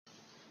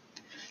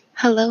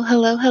Hello,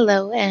 hello,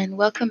 hello, and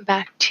welcome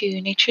back to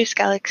Nature's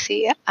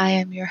Galaxy. I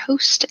am your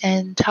host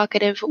and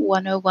talkative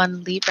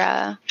 101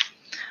 Libra.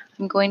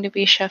 I'm going to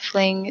be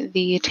shuffling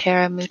the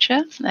Terra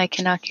Mucha. I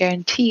cannot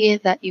guarantee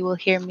that you will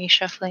hear me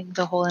shuffling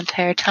the whole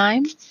entire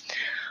time,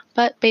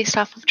 but based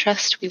off of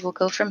trust, we will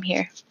go from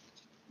here.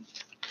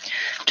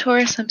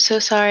 Taurus, I'm so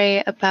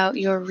sorry about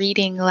your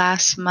reading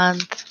last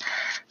month.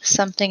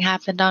 Something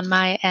happened on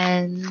my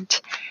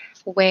end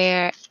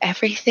where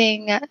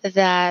everything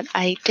that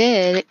I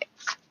did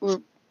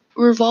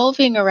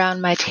revolving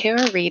around my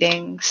tarot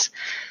readings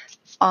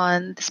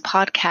on this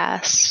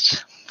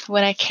podcast,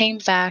 when I came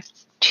back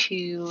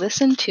to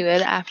listen to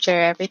it after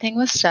everything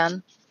was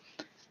done,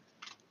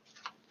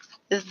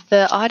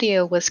 the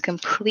audio was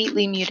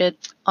completely muted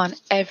on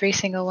every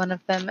single one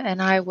of them,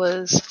 and I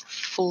was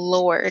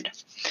floored.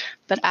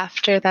 But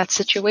after that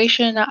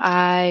situation,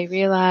 I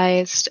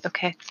realized,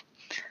 okay,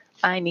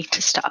 I need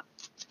to stop.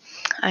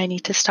 I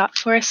need to stop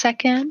for a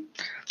second.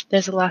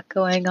 There's a lot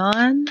going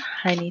on.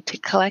 I need to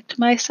collect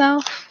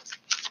myself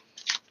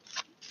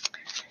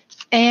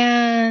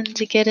and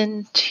get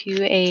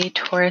into a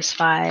Taurus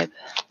vibe.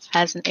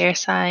 As an air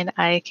sign,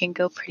 I can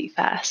go pretty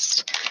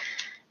fast.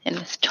 And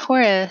with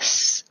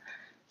Taurus,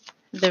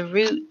 the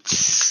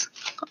roots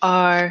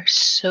are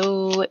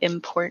so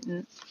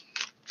important.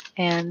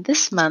 And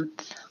this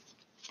month,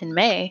 in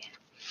May,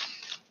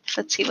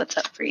 let's see what's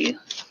up for you.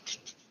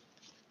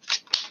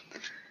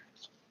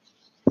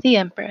 The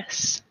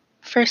Empress.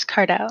 First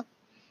card out.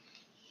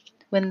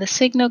 When the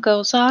signal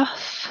goes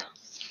off,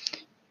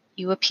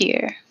 you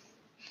appear.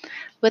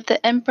 With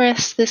the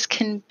Empress, this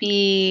can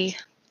be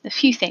a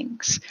few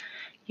things.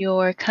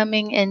 You're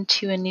coming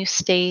into a new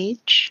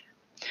stage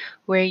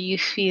where you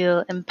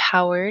feel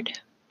empowered,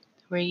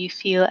 where you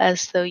feel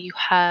as though you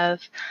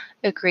have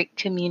a great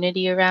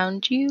community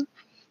around you,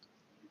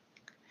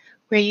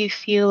 where you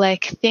feel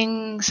like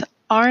things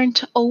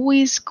aren't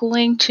always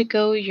going to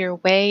go your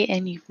way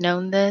and you've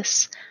known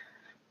this,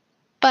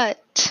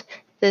 but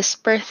this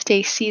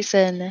birthday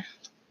season,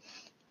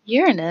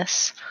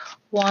 Uranus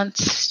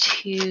wants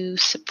to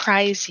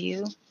surprise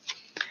you,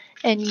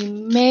 and you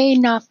may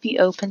not be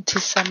open to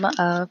some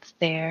of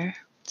their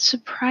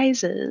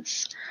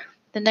surprises.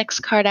 The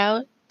next card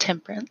out,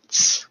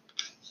 Temperance.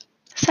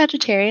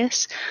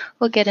 Sagittarius,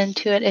 we'll get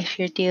into it if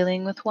you're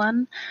dealing with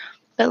one,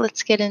 but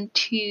let's get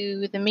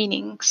into the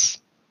meanings.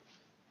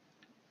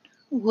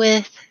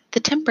 With the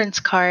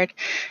Temperance card,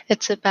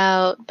 it's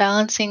about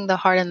balancing the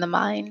heart and the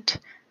mind.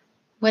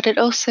 What it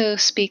also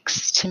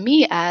speaks to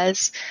me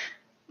as,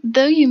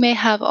 though you may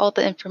have all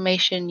the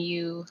information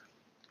you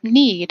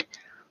need,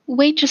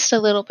 wait just a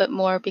little bit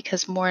more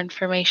because more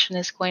information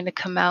is going to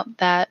come out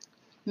that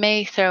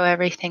may throw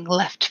everything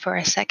left for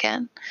a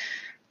second.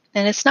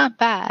 And it's not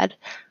bad,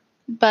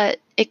 but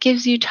it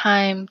gives you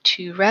time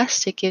to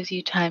rest, it gives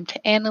you time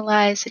to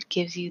analyze, it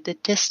gives you the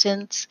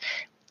distance,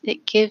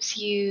 it gives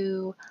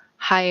you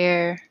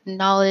higher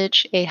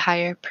knowledge, a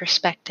higher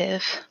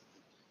perspective.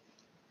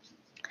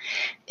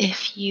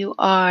 If you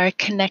are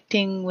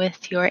connecting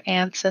with your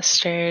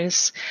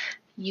ancestors,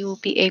 you will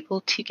be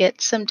able to get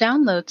some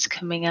downloads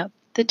coming up.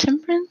 The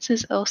Temperance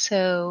is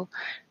also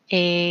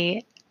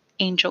an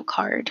angel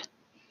card.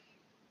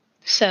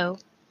 So,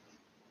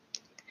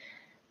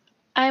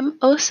 I'm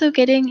also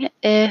getting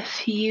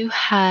if you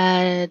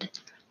had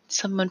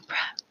someone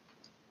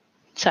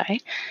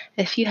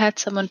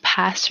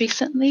pass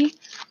recently,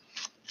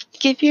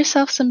 give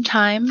yourself some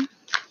time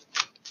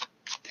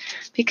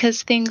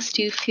because things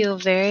do feel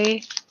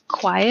very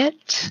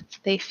quiet.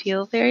 They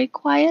feel very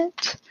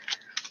quiet,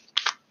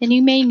 and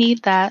you may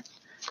need that.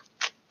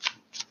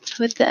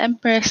 With the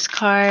Empress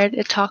card,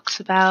 it talks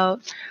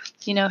about,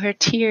 her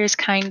tears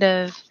kind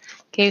of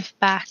gave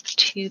back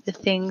to the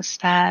things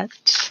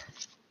that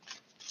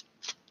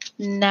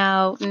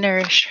now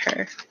nourish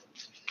her.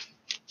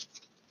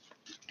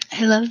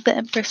 I love the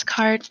Empress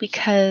card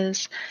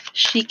because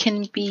she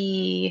can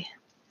be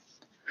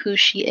who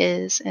she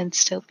is and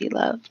still be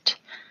loved.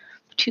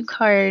 Two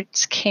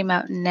cards came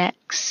out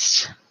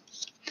next.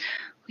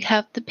 We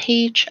have the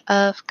Page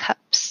of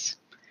Cups.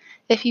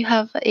 If you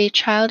have a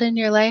child in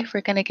your life,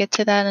 we're going to get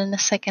to that in a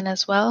second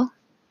as well.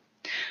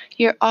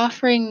 You're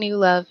offering new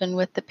love, and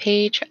with the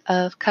Page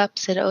of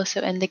Cups, it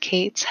also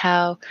indicates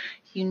how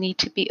you need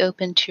to be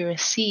open to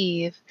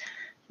receive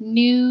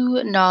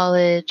new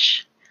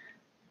knowledge,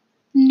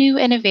 new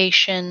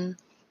innovation,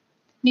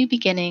 new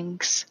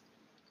beginnings,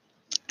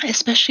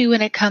 especially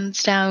when it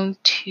comes down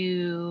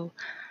to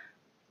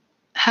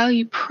how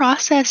you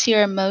process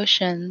your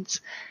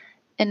emotions.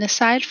 And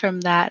aside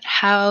from that,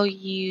 how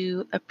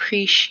you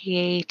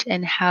appreciate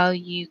and how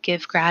you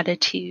give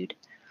gratitude.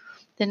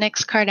 The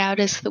next card out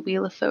is the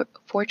Wheel of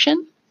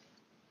Fortune.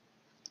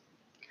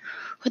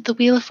 With the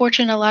Wheel of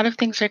Fortune, a lot of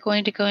things are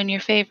going to go in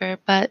your favor,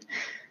 but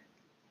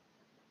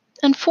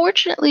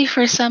unfortunately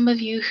for some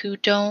of you who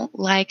don't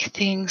like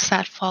things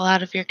that fall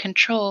out of your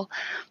control,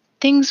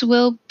 things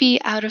will be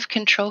out of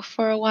control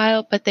for a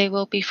while, but they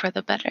will be for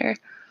the better.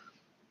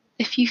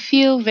 If you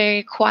feel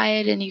very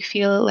quiet and you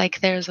feel like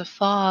there's a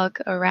fog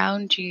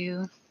around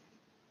you,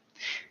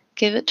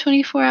 Give it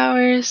 24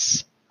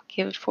 hours,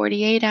 give it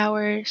 48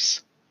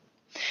 hours,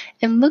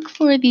 and look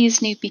for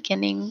these new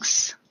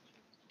beginnings.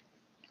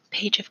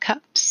 Page of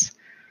Cups.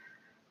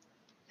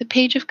 The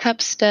Page of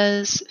Cups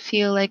does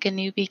feel like a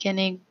new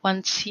beginning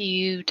once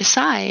you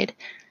decide,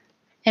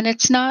 and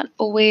it's not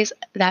always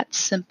that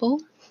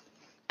simple,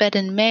 but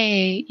in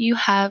May, you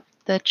have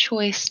the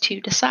choice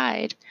to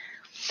decide.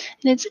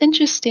 And it's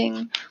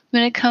interesting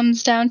when it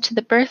comes down to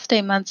the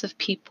birthday months of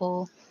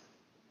people.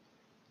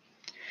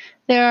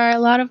 There are a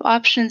lot of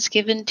options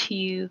given to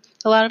you,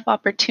 a lot of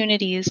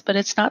opportunities, but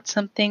it's not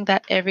something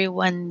that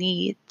everyone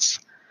needs.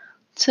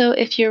 So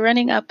if you're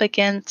running up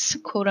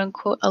against, quote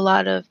unquote, a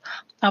lot of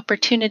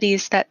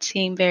opportunities that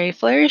seem very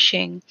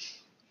flourishing,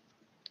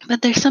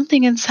 but there's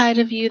something inside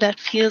of you that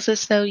feels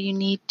as though you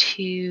need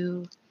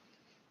to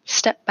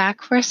step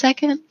back for a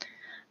second,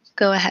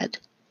 go ahead.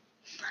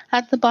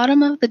 At the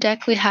bottom of the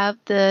deck, we have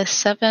the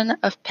Seven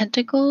of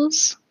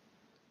Pentacles,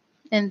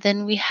 and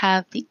then we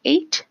have the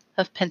Eight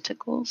of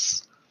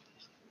Pentacles.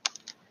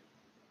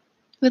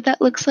 What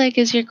that looks like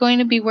is you're going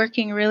to be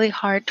working really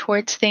hard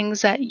towards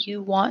things that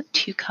you want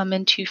to come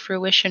into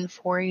fruition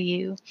for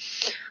you.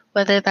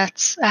 Whether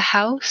that's a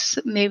house,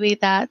 maybe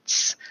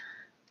that's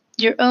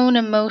your own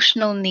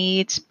emotional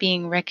needs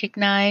being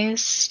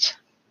recognized.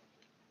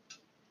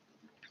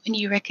 When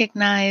you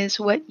recognize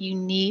what you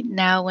need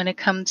now when it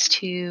comes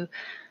to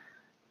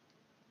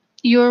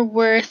your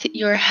worth,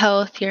 your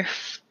health, your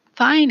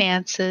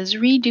finances,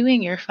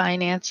 redoing your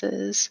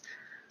finances.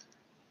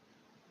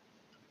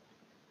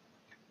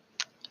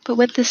 But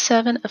with the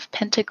Seven of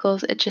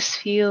Pentacles, it just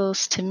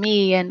feels to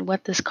me, and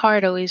what this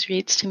card always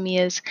reads to me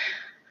is,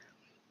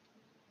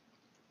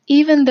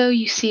 even though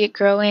you see it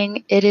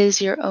growing, it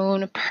is your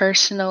own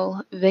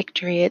personal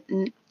victory.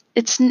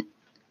 It's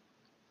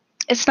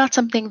not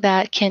something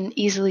that can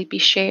easily be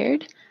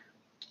shared,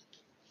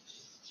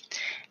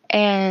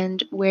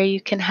 and where you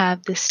can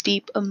have this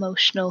deep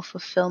emotional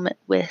fulfillment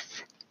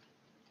with.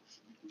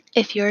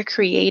 If you're a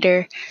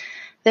creator,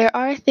 there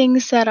are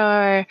things that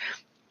are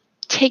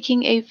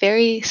taking a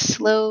very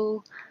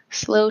slow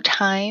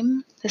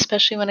time,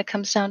 especially when it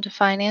comes down to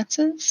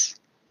finances.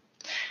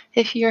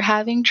 If you're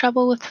having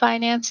trouble with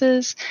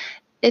finances,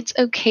 it's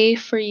okay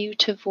for you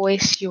to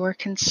voice your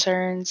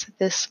concerns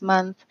this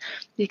month,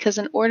 because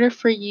in order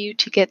for you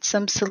to get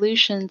some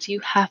solutions,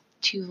 you have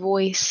to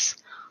voice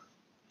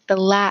the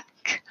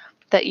lack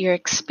that you're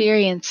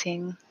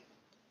experiencing,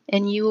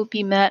 and you will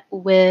be met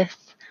with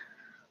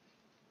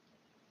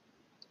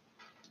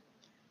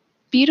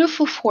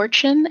beautiful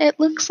fortune, it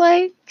looks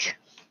like.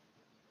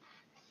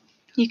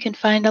 You can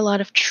find a lot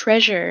of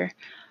treasure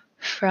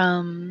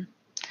from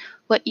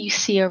what you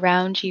see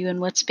around you and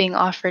what's being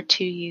offered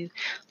to you.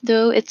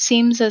 Though it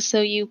seems as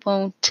though you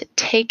won't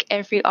take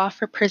every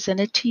offer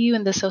presented to you,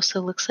 and this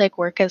also looks like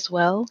work as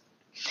well.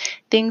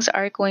 Things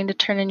are going to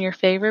turn in your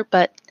favor,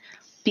 but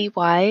be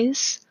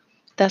wise.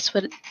 That's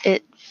what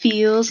it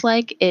feels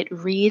like, it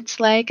reads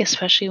like,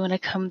 especially when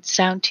it comes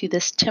down to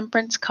this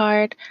Temperance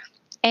card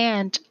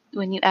and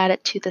when you add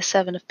it to the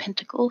Seven of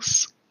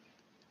Pentacles.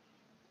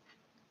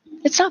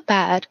 It's not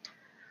bad,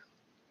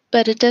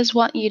 but it does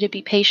want you to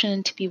be patient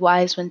and to be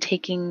wise when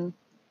taking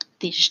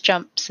these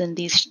jumps and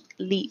these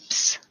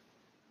leaps.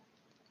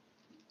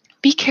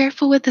 Be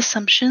careful with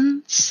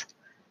assumptions,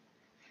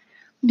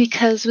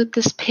 because with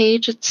this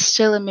page, it's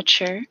still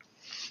immature.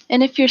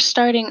 And if you're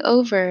starting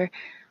over,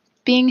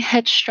 being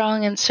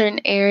headstrong in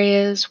certain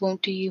areas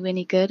won't do you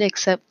any good,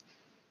 except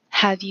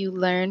have you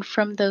learned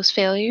from those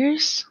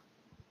failures?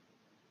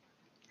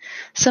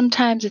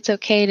 Sometimes it's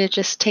okay to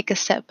just take a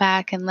step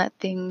back and let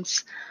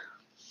things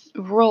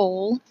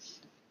roll.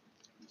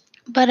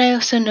 But I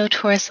also know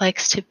Taurus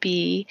likes to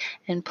be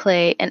and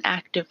play an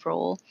active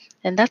role,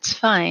 and that's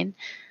fine.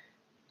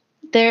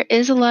 There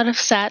is a lot of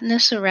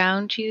sadness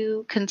around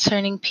you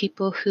concerning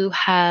people who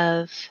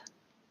have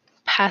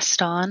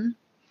passed on,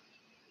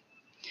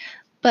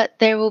 but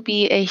there will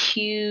be a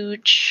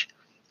huge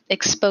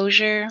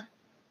exposure.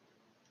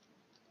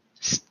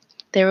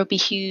 There will be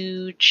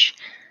huge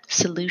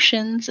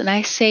solutions, and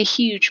I say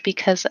huge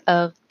because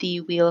of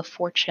the Wheel of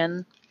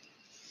Fortune.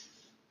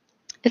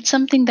 It's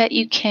something that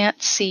you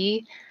can't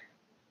see,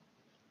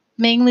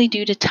 mainly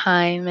due to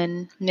time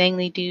and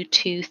mainly due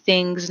to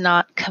things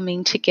not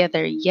coming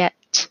together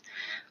yet,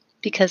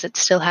 because it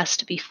still has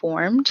to be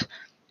formed.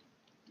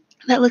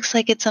 That looks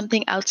like it's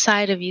something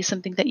outside of you,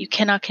 something that you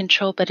cannot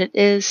control, but it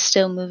is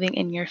still moving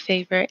in your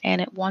favor,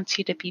 and it wants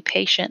you to be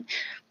patient.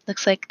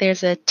 Looks like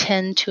there's a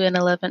 10 to an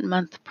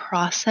 11-month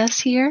process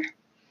here.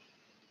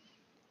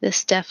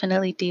 This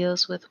definitely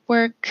deals with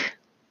work,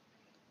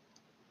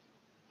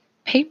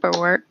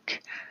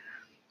 paperwork,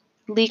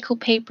 legal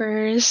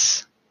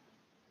papers.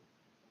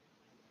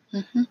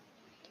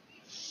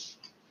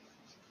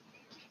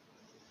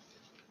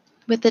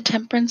 With the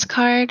Temperance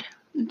card,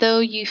 though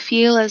you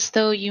feel as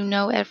though you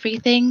know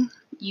everything,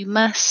 you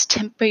must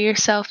temper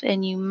yourself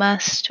and you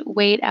must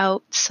wait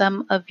out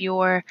some of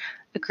your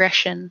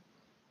aggression,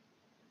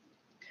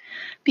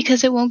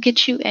 because it won't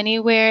get you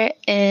anywhere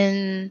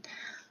in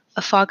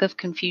a fog of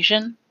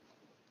confusion.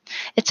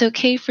 It's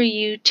okay for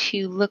you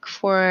to look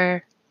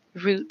for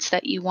roots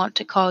that you want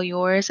to call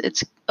yours.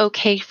 It's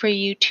okay for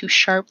you to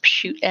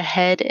sharpshoot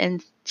ahead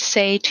and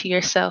say to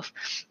yourself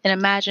and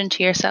imagine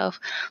to yourself,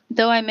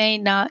 though I may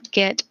not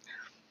get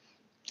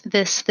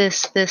this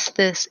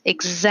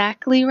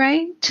exactly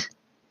right,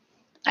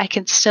 I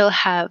can still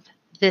have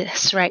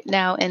this right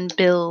now and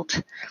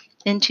build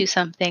into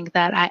something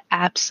that I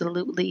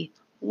absolutely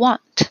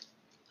want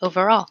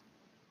overall.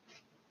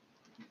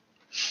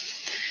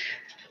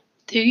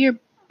 Through your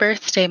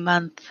birthday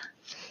month,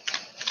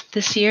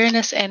 this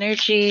Uranus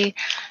energy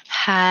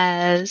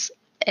has,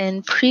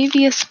 in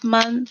previous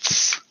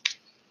months,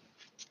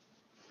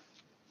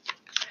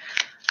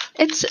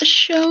 it's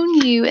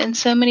shown you in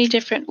so many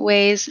different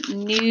ways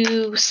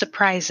new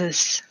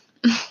surprises.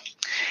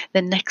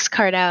 The next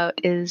card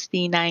out is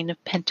the Nine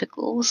of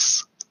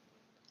Pentacles,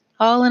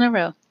 all in a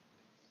row.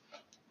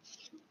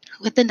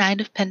 With the Nine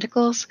of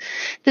Pentacles,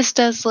 this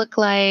does look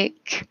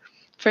like,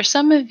 for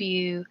some of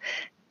you,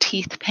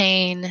 teeth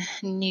pain,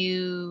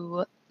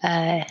 new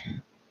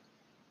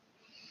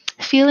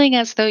feeling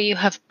as though you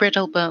have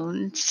brittle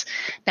bones.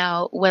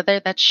 Now, whether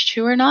that's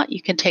true or not,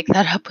 you can take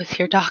that up with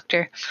your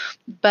doctor.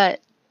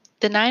 But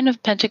the Nine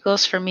of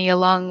Pentacles for me,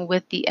 along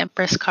with the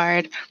Empress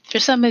card, for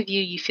some of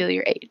you, you feel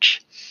your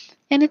age.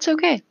 And it's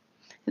okay.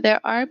 There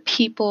are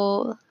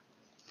people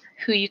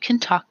who you can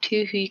talk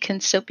to, who you can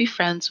still be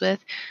friends with,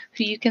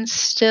 who you can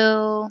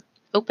still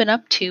open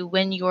up to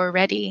when you're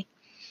ready.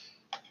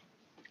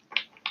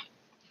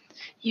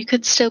 You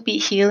could still be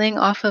healing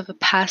off of a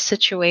past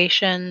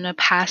situation, a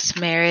past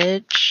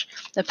marriage,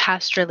 a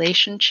past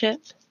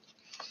relationship.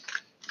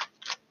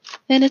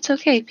 And it's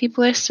okay.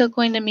 People are still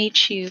going to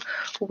meet you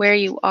where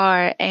you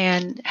are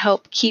and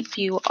help keep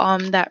you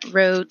on that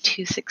road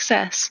to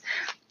success.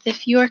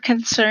 If you're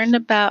concerned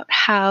about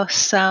how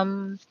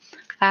some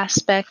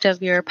aspect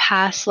of your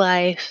past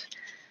life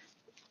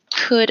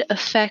could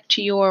affect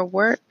your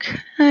work,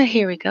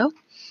 here we go.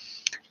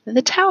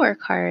 The Tower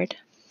card.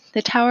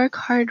 The Tower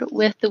card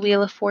with the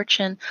Wheel of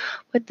Fortune.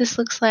 What this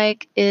looks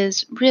like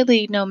is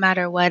really, no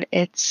matter what,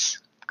 it's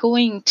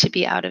going to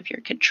be out of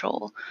your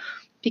control.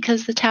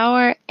 Because the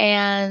Tower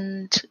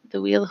and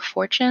the Wheel of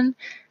Fortune,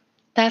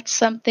 that's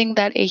something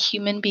that a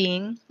human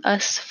being,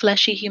 us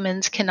fleshy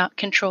humans, cannot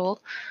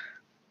control.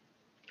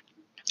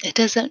 It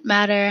doesn't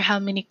matter how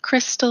many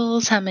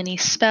crystals, how many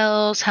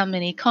spells, how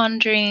many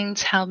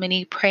conjurings, how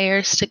many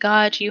prayers to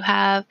God you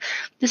have.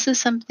 This is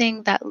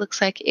something that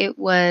looks like it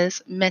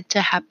was meant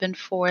to happen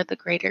for the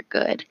greater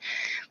good.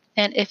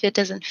 And if it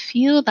doesn't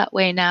feel that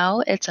way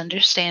now, it's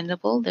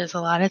understandable. There's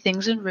a lot of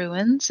things in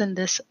ruins, and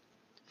this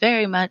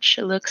very much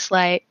looks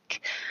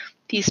like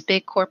these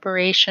big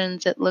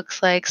corporations. It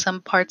looks like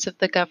some parts of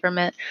the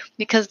government,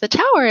 because the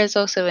Tower is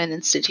also an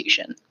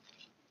institution.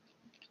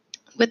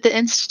 With the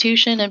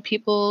institution and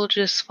people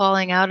just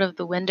falling out of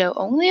the window,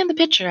 only in the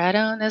picture. I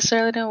don't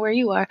necessarily know where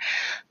you are,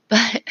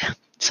 but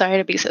sorry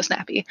to be so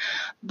snappy.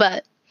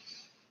 But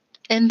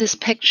in this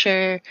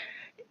picture,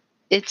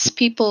 it's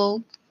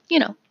people,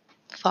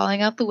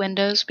 falling out the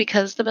windows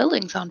because the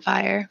building's on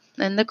fire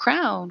and the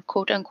crown,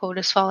 quote unquote,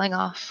 is falling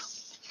off.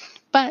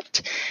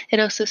 But it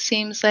also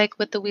seems like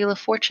with the Wheel of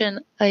Fortune,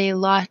 a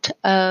lot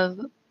of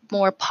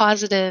more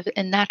positive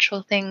and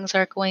natural things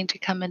are going to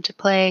come into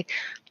play.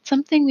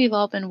 Something we've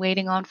all been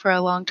waiting on for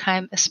a long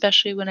time,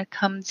 especially when it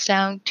comes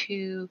down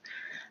to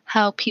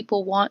how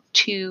people want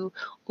to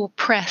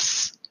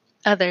oppress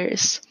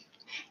others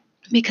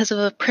because of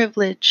a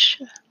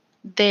privilege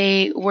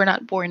they were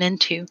not born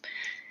into.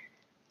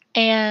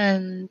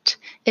 And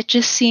it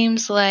just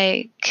seems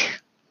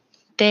like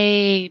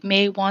they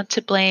may want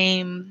to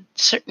blame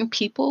certain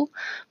people,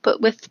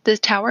 but with the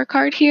Tower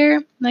card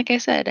here, like I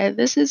said,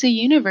 this is a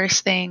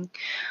universe thing.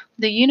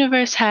 The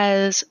universe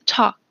has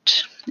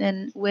talked,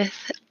 and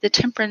with the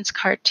Temperance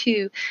card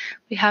too,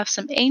 we have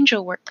some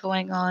angel work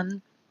going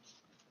on.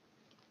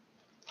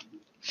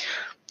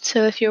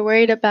 So if you're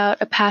worried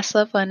about a past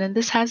loved one, and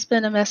this has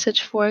been a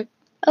message for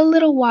a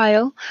little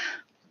while,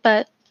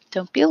 but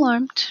don't be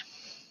alarmed.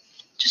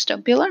 Just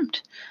don't be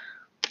alarmed.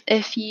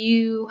 If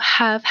you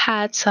have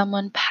had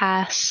someone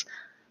pass,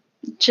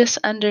 just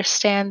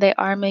understand they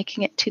are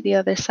making it to the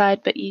other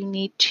side, but you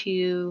need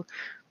to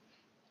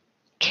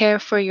care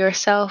for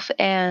yourself.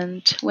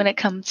 And when it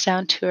comes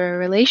down to a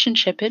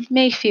relationship, it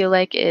may feel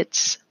like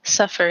it's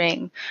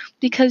suffering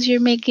because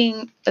you're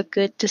making a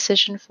good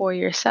decision for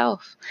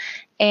yourself.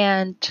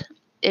 And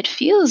it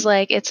feels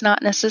like it's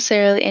not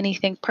necessarily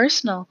anything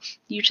personal.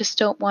 You just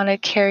don't want to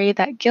carry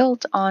that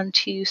guilt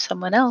onto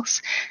someone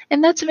else.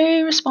 And that's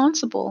very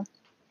responsible,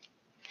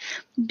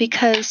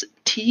 because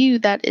to you,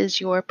 that is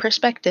your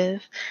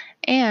perspective.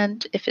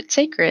 And if it's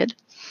sacred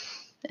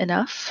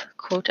enough,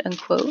 quote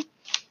unquote,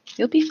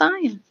 you'll be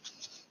fine.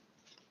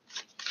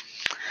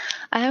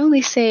 I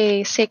only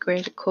say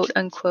sacred, quote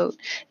unquote,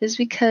 is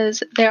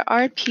because there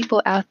are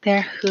people out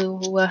there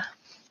who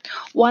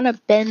want to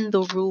bend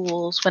the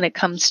rules when it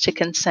comes to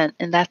consent,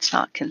 and that's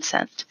not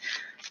consent.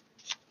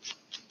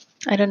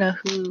 I don't know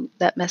who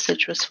that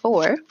message was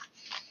for,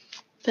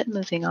 but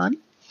moving on.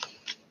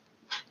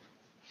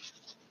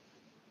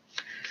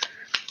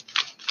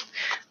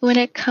 When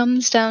it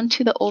comes down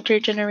to the older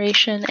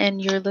generation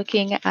and you're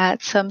looking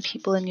at some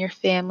people in your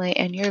family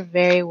and you're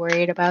very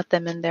worried about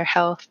them and their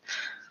health,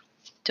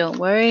 don't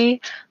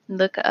worry.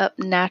 Look up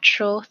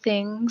natural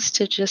things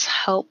to just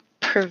help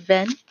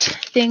prevent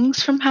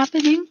things from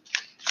happening,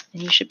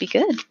 and you should be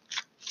good.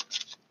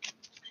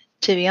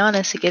 To be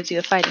honest, it gives you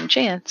a fighting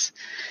chance.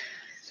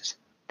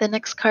 The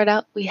next card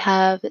out, we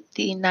have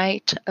the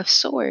Knight of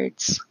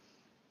Swords.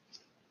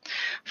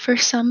 For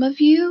some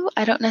of you,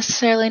 I don't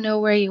necessarily know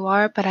where you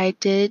are, but I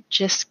did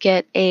just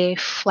get a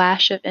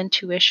flash of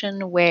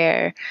intuition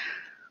where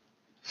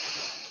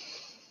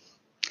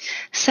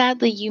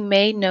sadly you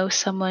may know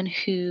someone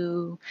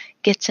who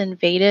gets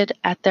invaded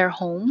at their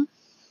home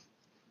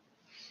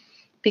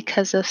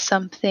because of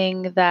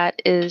something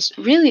that is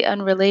really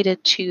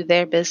unrelated to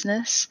their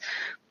business.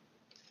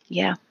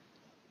 Yeah.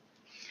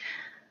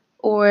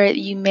 Or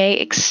you may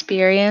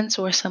experience,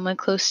 or someone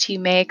close to you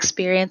may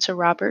experience a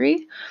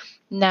robbery.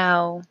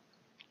 Now,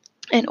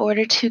 in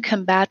order to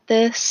combat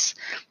this,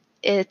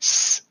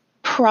 it's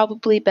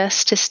probably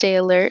best to stay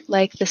alert,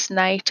 like this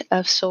Knight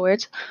of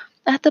Swords.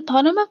 At the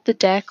bottom of the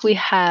deck, we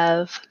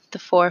have the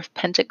Four of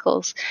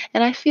Pentacles,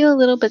 and I feel a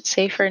little bit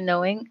safer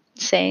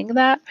saying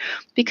that,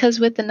 because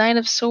with the Knight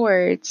of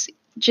Swords,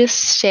 just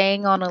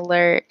staying on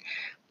alert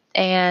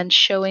and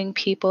showing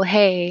people,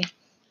 hey,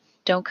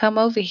 don't come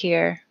over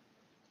here.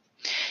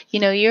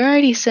 You're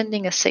already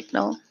sending a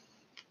signal,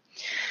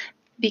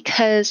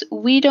 because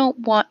we don't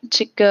want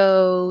to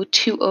go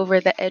too over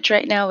the edge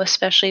right now,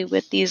 especially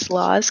with these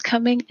laws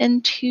coming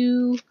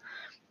into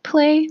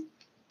play,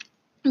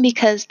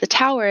 because the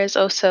Tower is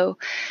also,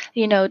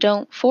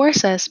 don't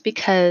force us,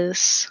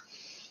 because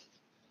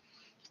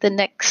the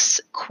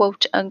next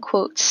quote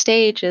unquote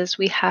stage is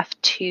we have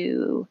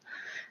to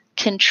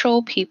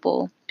control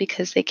people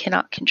because they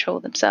cannot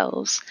control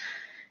themselves.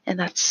 And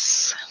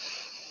that's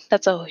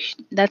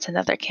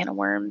another can of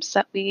worms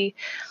that we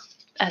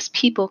as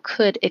people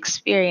could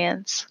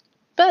experience.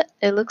 But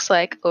it looks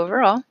like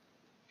overall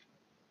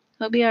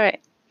we'll be all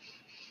right.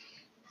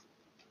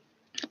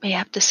 We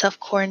have to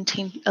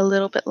self-quarantine a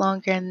little bit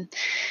longer, and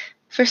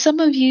for some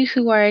of you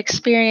who are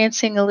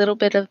experiencing a little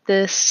bit of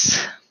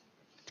this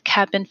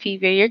cabin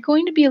fever, you're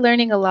going to be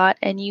learning a lot,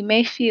 and you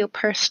may feel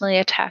personally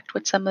attacked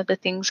with some of the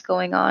things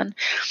going on.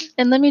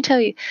 And let me tell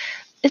you,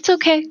 it's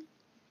okay.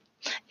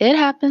 It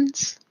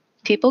happens.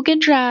 People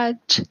get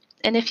dragged.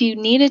 And if you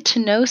needed to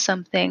know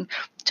something,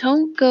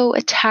 don't go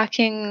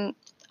attacking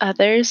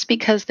others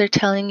because they're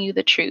telling you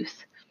the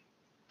truth.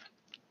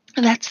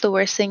 And that's the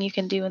worst thing you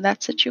can do in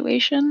that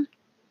situation.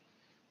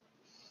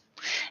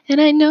 And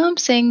I know I'm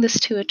saying this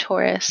to a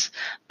Taurus,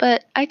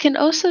 but I can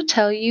also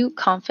tell you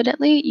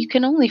confidently, you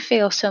can only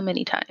fail so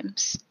many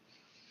times.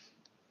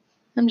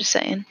 I'm just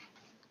saying.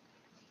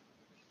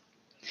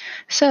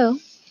 So,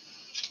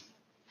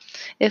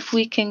 if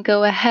we can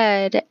go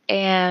ahead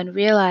and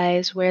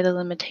realize where the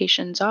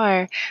limitations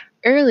are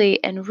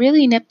early and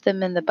really nip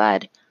them in the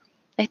bud,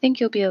 I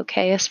think you'll be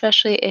okay,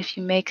 especially if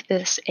you make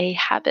this a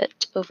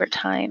habit over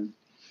time.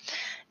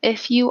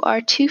 If you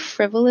are too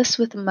frivolous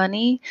with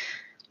money,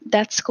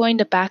 that's going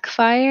to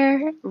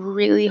backfire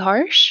really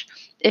harsh.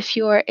 If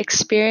you're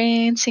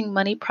experiencing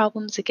money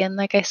problems, again,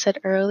 like I said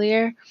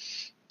earlier,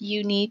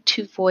 you need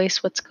to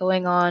voice what's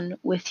going on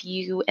with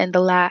you and the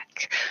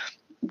lack.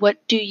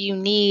 What do you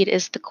need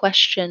is the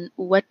question.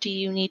 What do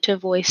you need to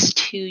voice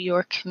to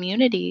your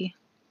community?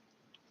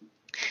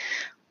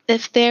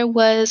 If there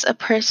was a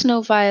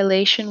personal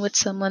violation with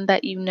someone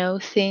that you know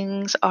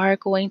things are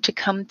going to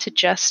come to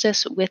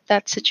justice with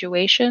that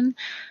situation,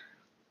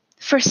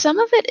 for some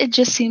of it, it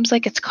just seems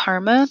like it's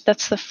karma.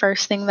 That's the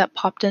first thing that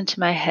popped into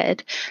my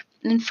head.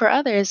 And for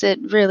others, it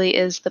really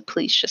is the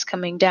police just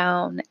coming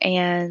down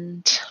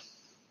and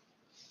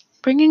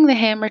bringing the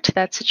hammer to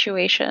that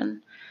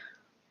situation.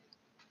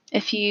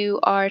 If you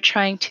are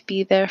trying to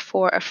be there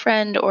for a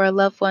friend or a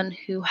loved one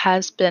who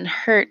has been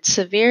hurt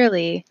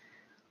severely,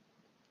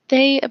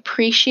 they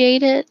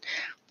appreciate it.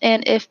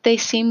 And if they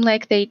seem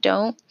like they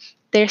don't,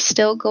 they're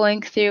still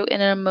going through an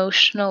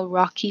emotional,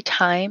 rocky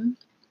time.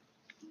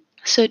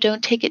 So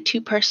don't take it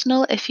too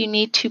personal. If you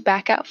need to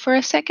back out for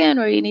a second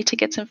or you need to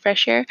get some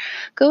fresh air,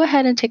 go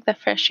ahead and take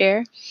that fresh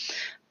air.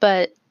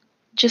 But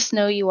just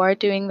know you are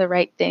doing the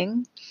right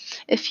thing.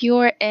 If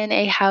you're in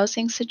a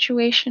housing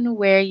situation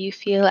where you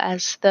feel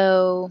as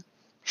though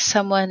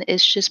someone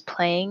is just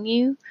playing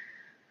you,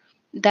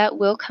 that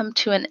will come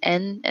to an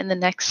end in the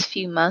next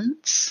few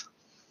months.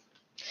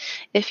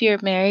 If you're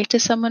married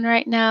to someone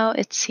right now,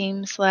 it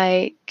seems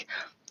like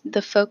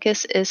the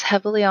focus is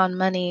heavily on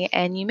money,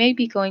 and you may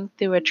be going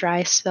through a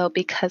dry spell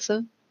because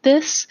of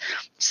this.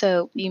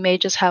 So you may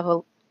just have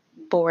a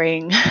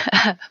boring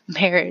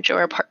marriage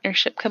or a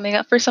partnership coming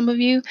up for some of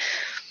you.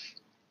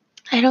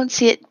 I don't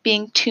see it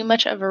being too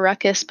much of a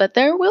ruckus, but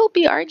there will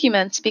be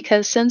arguments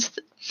because since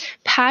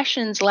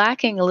passion's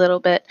lacking a little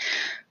bit,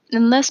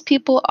 unless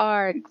people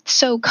are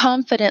so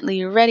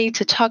confidently ready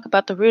to talk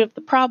about the root of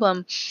the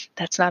problem,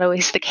 that's not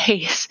always the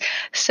case.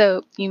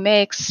 So you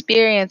may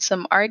experience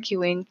some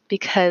arguing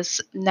because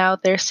now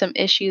there's some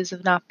issues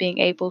of not being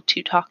able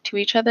to talk to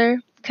each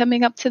other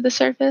coming up to the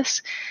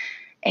surface.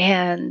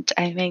 And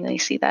I mainly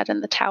see that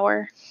in the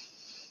Tower.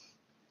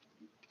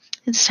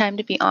 It's time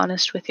to be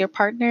honest with your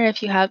partner.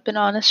 If you have been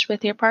honest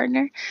with your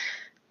partner,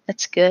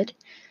 that's good.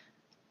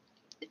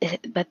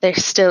 But there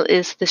still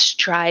is this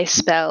dry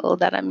spell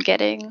that I'm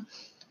getting.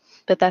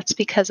 But that's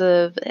because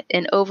of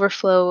an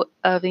overflow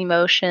of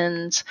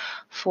emotions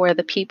for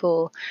the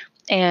people.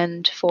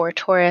 And for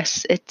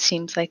Taurus, it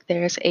seems like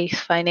there's a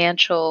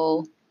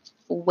financial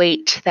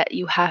weight that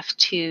you have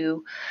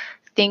to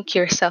think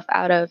yourself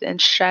out of and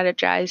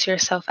strategize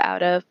yourself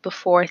out of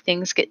before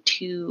things get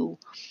too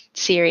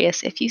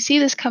serious. If you see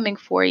this coming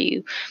for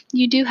you,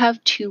 you do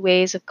have two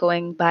ways of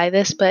going by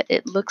this, but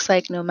it looks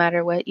like no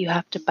matter what, you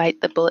have to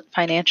bite the bullet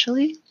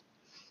financially.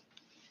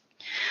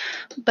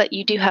 But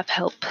you do have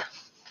help.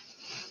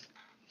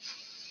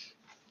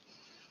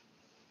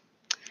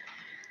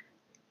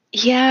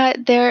 Yeah,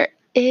 there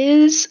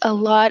is a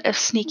lot of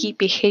sneaky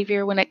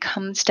behavior when it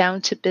comes down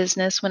to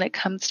business, when it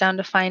comes down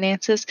to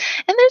finances.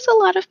 And there's a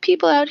lot of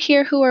people out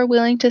here who are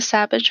willing to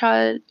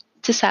sabotage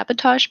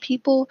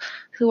people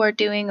who are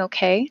doing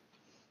okay.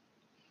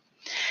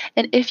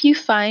 And if you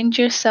find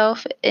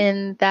yourself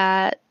in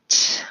that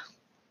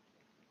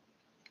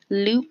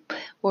loop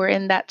or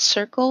in that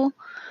circle,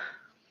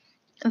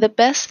 the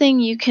best thing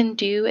you can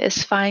do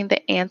is find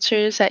the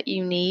answers that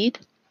you need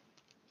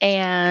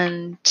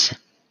and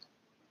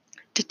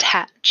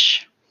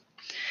detach.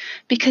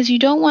 Because you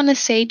don't want to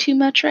say too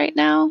much right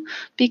now,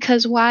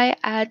 because why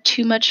add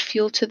too much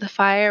fuel to the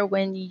fire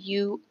when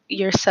you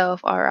yourself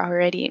are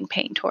already in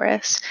pain,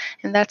 Taurus?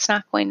 And that's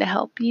not going to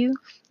help you.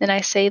 And I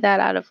say that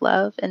out of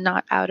love and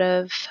not out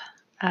of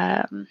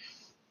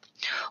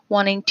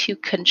wanting to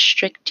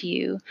constrict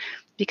you,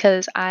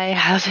 because I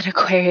have an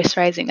Aquarius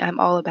rising.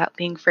 I'm all about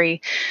being free.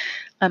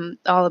 I'm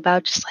all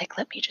about just like,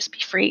 let me just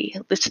be free.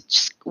 Let's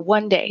just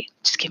one day,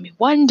 just give me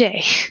one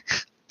day.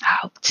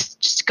 I'll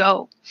just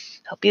go.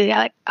 I'll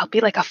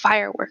be like a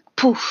firework.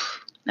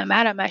 Poof. I'm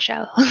out of my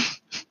shell.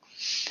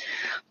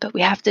 But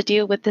we have to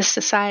deal with this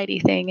society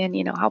thing,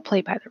 and I'll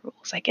play by the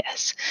rules, I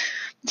guess.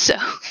 So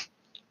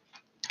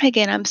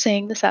again, I'm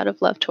saying this out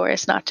of love,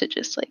 Taurus, not to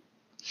just like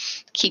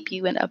keep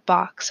you in a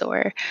box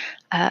or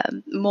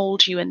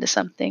mold you into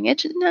something.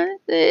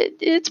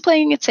 It's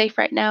playing it safe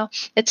right now.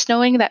 It's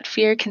knowing that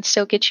fear can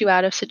still get you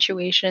out of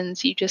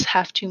situations. You just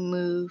have to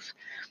move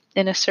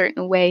in a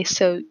certain way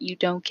so you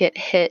don't get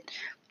hit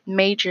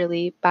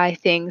majorly by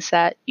things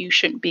that you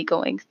shouldn't be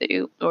going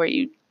through,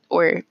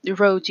 or the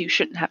roads you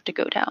shouldn't have to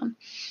go down.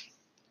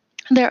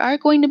 There are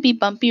going to be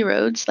bumpy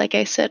roads, like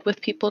I said,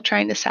 with people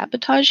trying to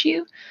sabotage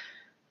you.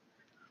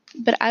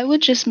 But I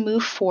would just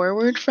move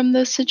forward from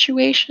those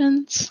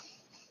situations.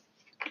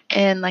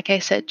 And like I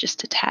said,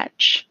 just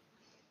detach.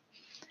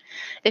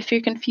 If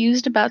you're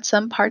confused about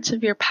some parts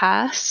of your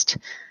past,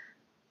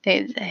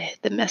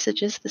 the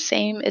message is the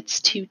same.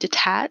 It's to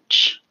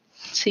detach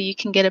so you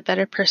can get a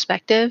better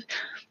perspective,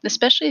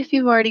 especially if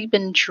you've already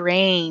been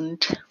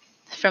drained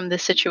from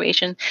this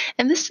situation.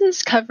 And this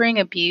is covering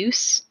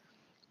abuse.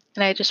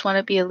 And I just want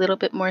to be a little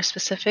bit more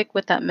specific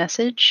with that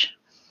message.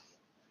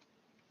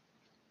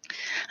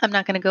 I'm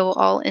not going to go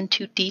all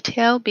into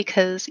detail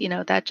because,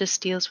 that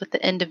just deals with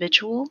the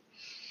individual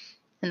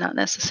and not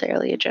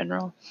necessarily a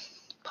general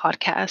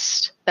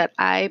podcast that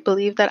I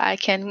believe that I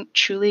can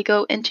truly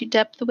go into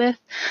depth with.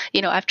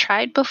 I've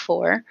tried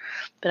before,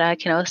 but I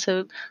can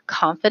also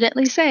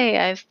confidently say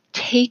I've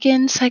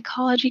taken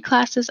psychology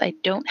classes. I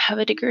don't have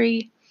a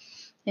degree.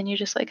 And you're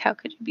just like, how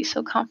could you be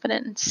so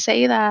confident and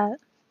say that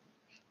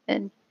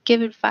and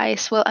give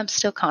advice? Well, I'm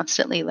still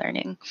constantly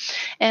learning.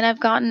 And I've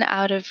gotten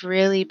out of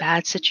really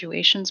bad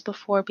situations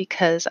before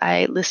because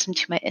I listened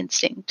to my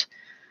instinct.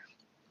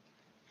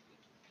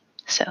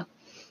 So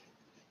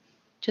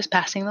just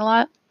passing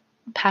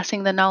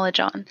the knowledge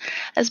on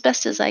as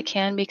best as I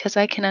can, because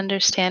I can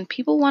understand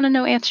people want to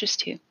know answers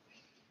too.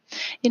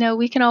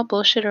 We can all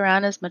bullshit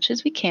around as much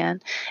as we can,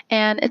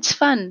 and it's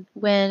fun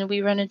when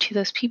we run into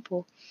those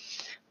people.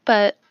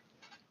 But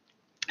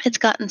it's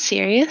gotten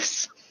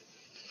serious,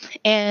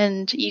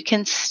 and you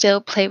can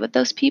still play with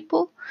those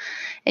people,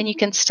 and you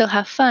can still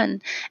have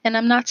fun. And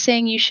I'm not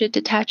saying you should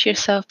detach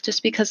yourself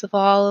just because of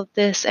all of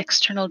this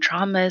external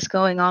drama is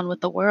going on with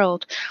the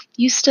world.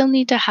 You still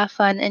need to have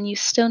fun, and you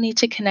still need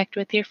to connect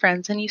with your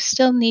friends, and you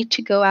still need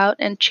to go out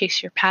and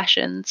chase your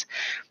passions.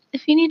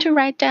 If you need to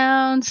write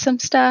down some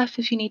stuff,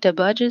 if you need to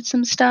budget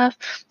some stuff,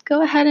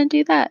 go ahead and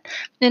do that.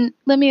 And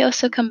let me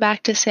also come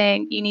back to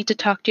saying you need to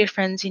talk to your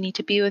friends, you need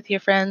to be with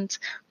your friends.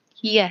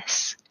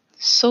 Yes,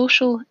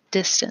 social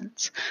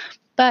distance.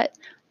 But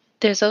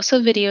there's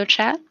also video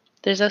chat.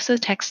 There's also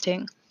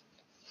texting.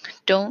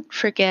 Don't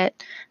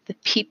forget the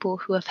people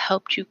who have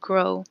helped you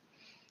grow,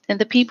 and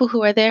the people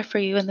who are there for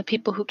you, and the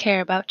people who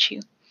care about you.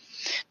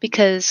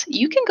 Because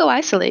you can go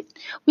isolate.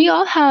 We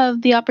all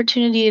have the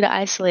opportunity to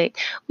isolate.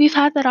 We've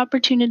had that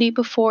opportunity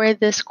before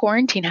this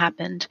quarantine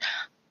happened.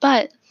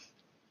 But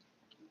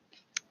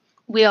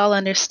we all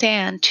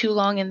understand too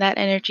long in that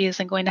energy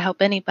isn't going to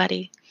help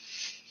anybody.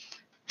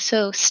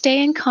 So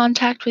stay in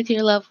contact with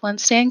your loved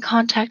ones, stay in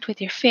contact with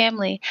your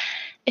family,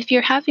 If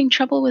you're having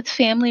trouble with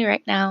family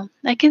right now,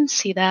 I can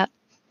see that.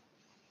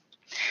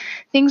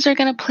 Things are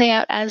going to play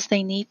out as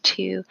they need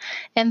to.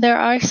 And there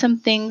are some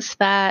things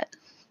that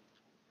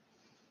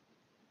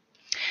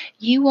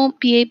you won't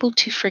be able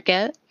to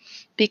forget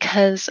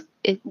because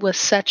it was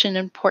such an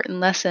important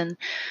lesson.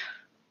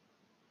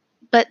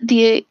 But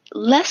the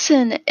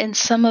lesson in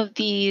some of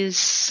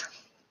these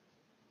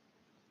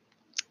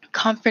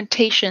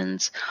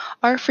confrontations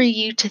are for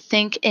you to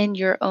think in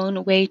your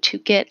own way to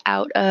get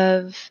out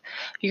of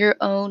your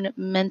own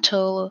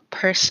mental,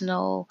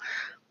 personal,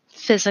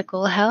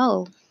 physical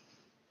hell.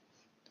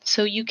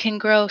 So you can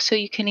grow, so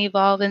you can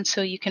evolve, and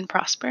so you can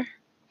prosper.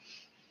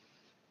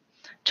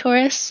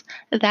 Taurus,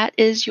 that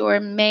is your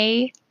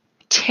May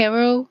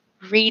tarot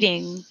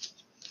reading.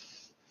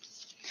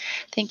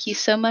 Thank you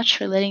so much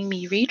for letting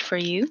me read for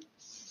you.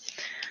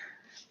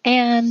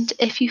 And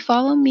if you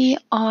follow me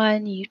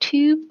on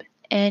YouTube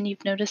and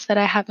you've noticed that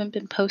I haven't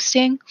been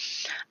posting,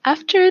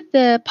 after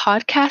the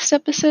podcast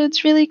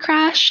episodes really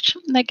crashed,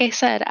 like I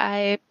said,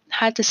 I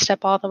had to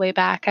step all the way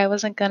back. I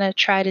wasn't going to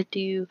try to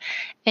do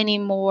any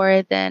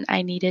more than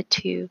I needed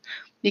to,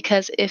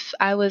 because if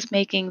I was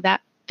making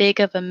that big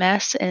of a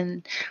mess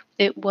and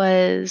it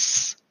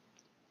was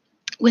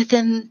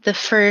within the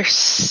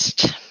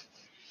first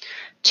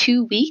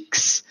 2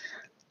 weeks,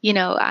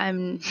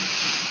 that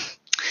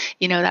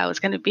was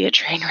going to be a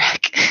train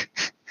wreck.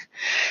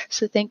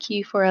 So thank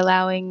you for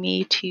allowing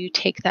me to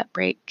take that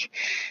break.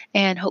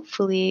 And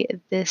hopefully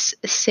this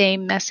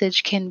same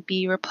message can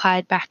be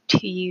replied back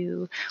to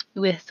you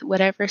with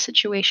whatever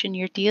situation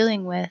you're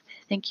dealing with.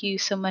 Thank you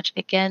so much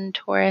again,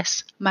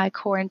 Taurus, my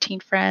quarantine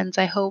friends.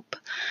 I hope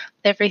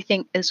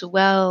everything is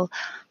well.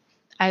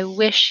 I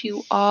wish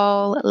you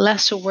all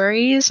less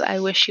worries.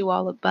 I wish you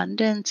all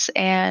abundance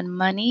and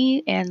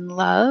money and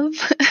love.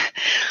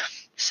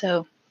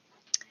 So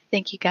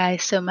thank you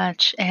guys so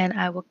much, and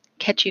I will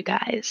catch you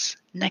guys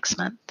next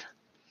month.